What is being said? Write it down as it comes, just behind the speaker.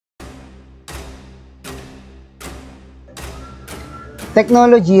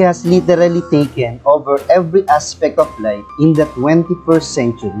Technology has literally taken over every aspect of life in the 21st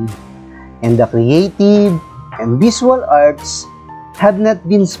century, and the creative and visual arts have not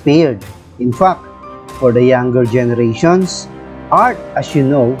been spared. In fact, for the younger generations, art, as you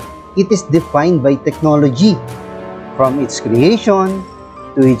know, it is defined by technology, from its creation,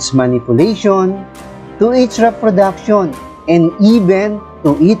 to its manipulation, to its reproduction, and even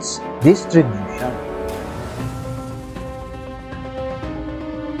to its distribution.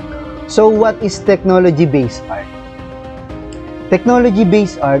 So what is technology-based art?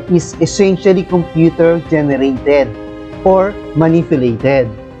 Technology-based art is essentially computer-generated or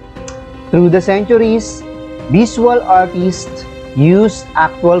manipulated. Through the centuries, visual artists used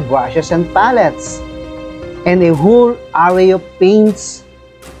actual brushes and palettes, and a whole array of paints,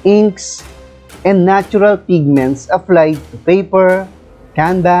 inks, and natural pigments applied to paper,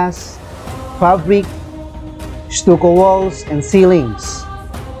 canvas, fabric, stucco walls, and ceilings.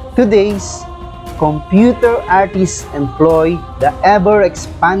 Today's computer artists employ the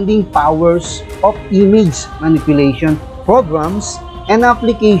ever-expanding powers of image manipulation programs and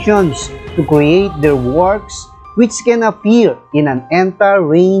applications to create their works, which can appear in an entire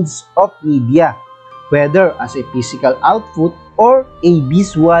range of media, whether as a physical output or a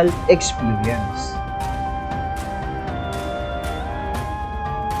visual experience.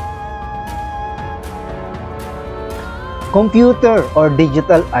 Computer or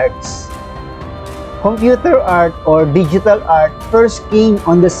digital arts. Computer art or digital art first came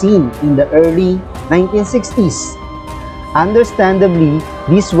on the scene in the early 1960s. Understandably,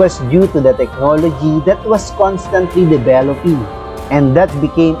 this was due to the technology that was constantly developing and that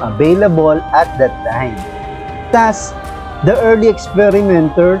became available at that time. Thus, the early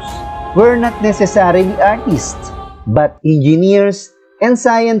experimenters were not necessarily artists, but engineers and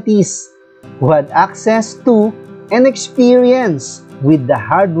scientists who had access to and experience with the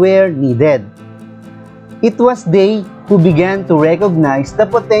hardware needed. It was they who began to recognize the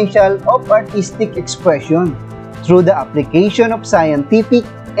potential of artistic expression through the application of scientific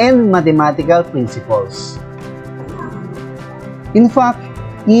and mathematical principles. In fact,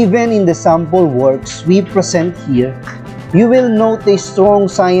 even in the sample works we present here, you will note a strong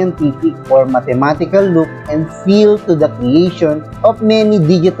scientific or mathematical look and feel to the creation of many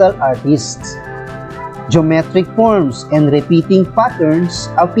digital artists. Geometric forms and repeating patterns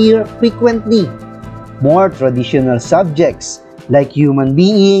appear frequently. More traditional subjects like human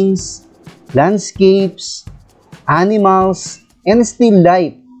beings, landscapes, animals, and still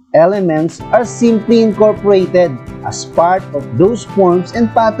life elements are simply incorporated as part of those forms and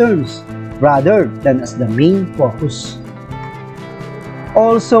patterns rather than as the main focus.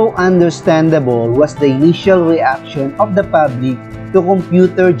 Also understandable was the initial reaction of the public to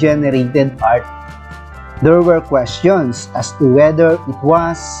computer-generated art. There were questions as to whether it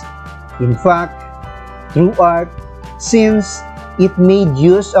was, in fact, true art, since it made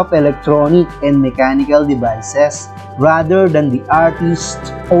use of electronic and mechanical devices rather than the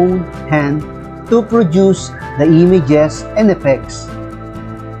artist's own hand to produce the images and effects.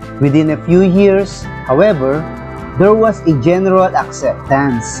 Within a few years, however, there was a general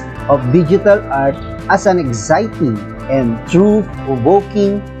acceptance of digital art as an exciting and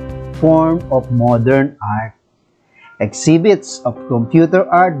truth-provoking form of modern art. Exhibits of computer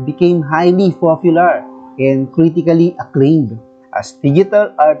art became highly popular and critically acclaimed as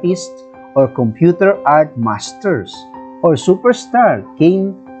digital artists or computer art masters or superstars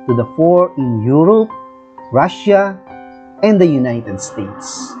came to the fore in Europe, Russia, and the United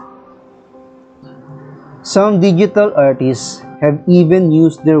States. Some digital artists have even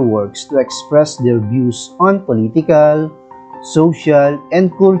used their works to express their views on political, social,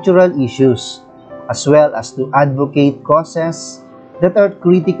 and cultural issues, as well as to advocate causes that are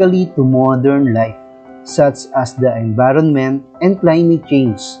critically to modern life, such as the environment and climate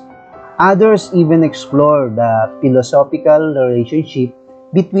change. Others even explore the philosophical relationship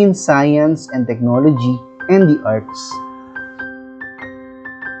between science and technology and the arts.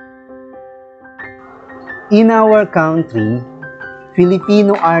 In our country,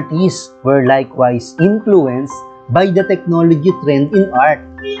 Filipino artists were likewise influenced by the technology trend in art.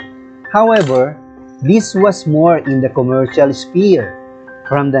 However, this was more in the commercial sphere.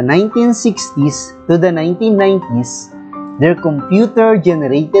 From the 1960s to the 1990s, their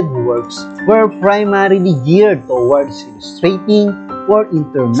computer-generated works were primarily geared towards illustrating for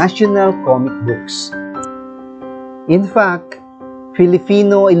international comic books. In fact,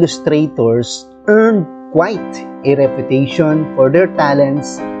 Filipino illustrators earned quite a reputation for their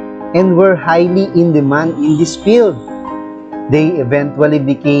talents and were highly in demand in this field. They eventually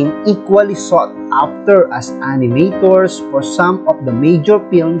became equally sought after as animators for some of the major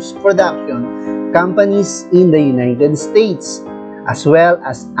films production companies in the United States, as well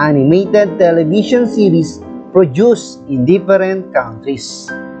as animated television series produced in different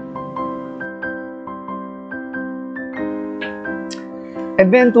countries.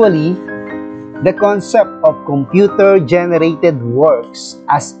 Eventually, the concept of computer-generated works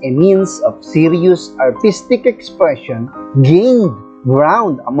as a means of serious artistic expression gained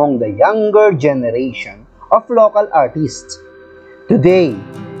ground among the younger generation of local artists. Today,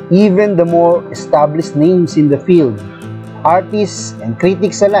 even the more established names in the field, artists and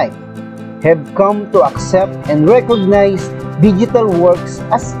critics alike, have come to accept and recognize digital works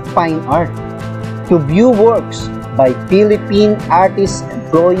as fine art. To view works by Philippine artists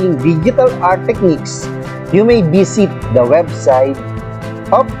employing digital art techniques, you may visit the website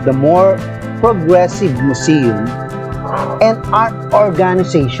of the more progressive museum and art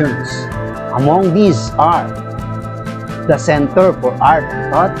organizations. Among these are the Center for Art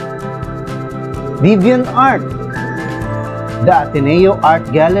and Thought, DeviantArt, the Ateneo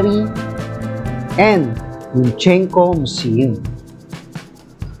Art Gallery, and Yushchenko Museum.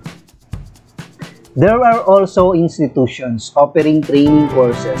 There are also institutions offering training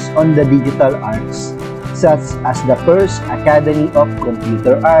courses on the digital arts, such as the First Academy of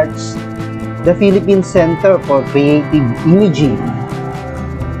Computer Arts, the Philippine Center for Creative Imaging,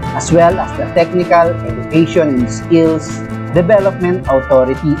 as well as the Technical Education and Skills Development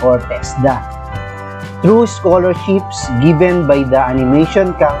Authority or TESDA. Through scholarships given by the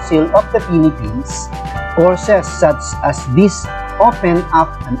Animation Council of the Philippines, courses such as this open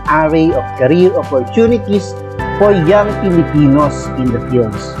up an array of career opportunities for young Filipinos in the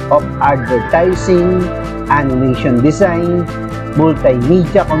fields of advertising, animation design,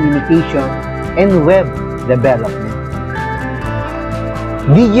 multimedia communication, and web development.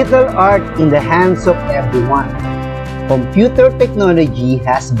 Digital art in the hands of everyone. Computer technology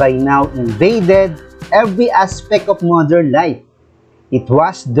has by now invaded every aspect of modern life. It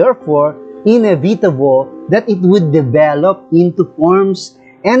was therefore inevitable that it would develop into forms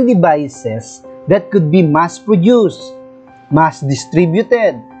and devices that could be mass-produced,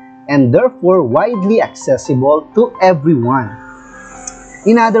 mass-distributed, and therefore widely accessible to everyone.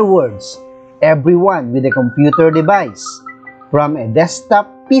 In other words, everyone with a computer device, from a desktop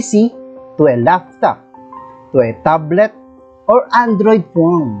PC to a laptop, to a tablet or Android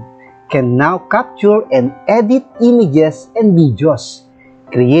phone, can now capture and edit images and videos,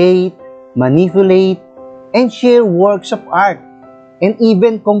 create, manipulate, and share works of art, and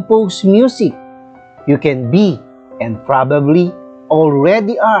even compose music. You can be, and probably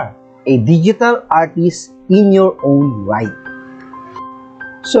already are, a digital artist in your own right.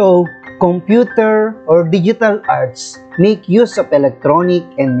 So, computer or digital arts make use of electronic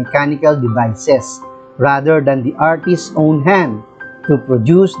and mechanical devices rather than the artist's own hand to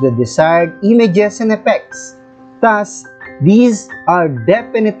produce the desired images and effects. Thus, these are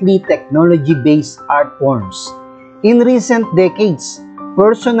definitely technology-based art forms. In recent decades,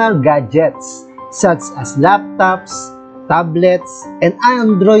 personal gadgets such as laptops, tablets, and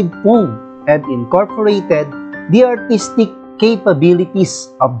Android phone have incorporated the artistic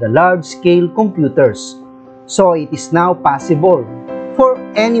capabilities of the large-scale computers. So it is now possible for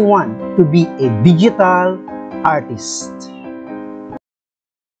anyone to be a digital artist.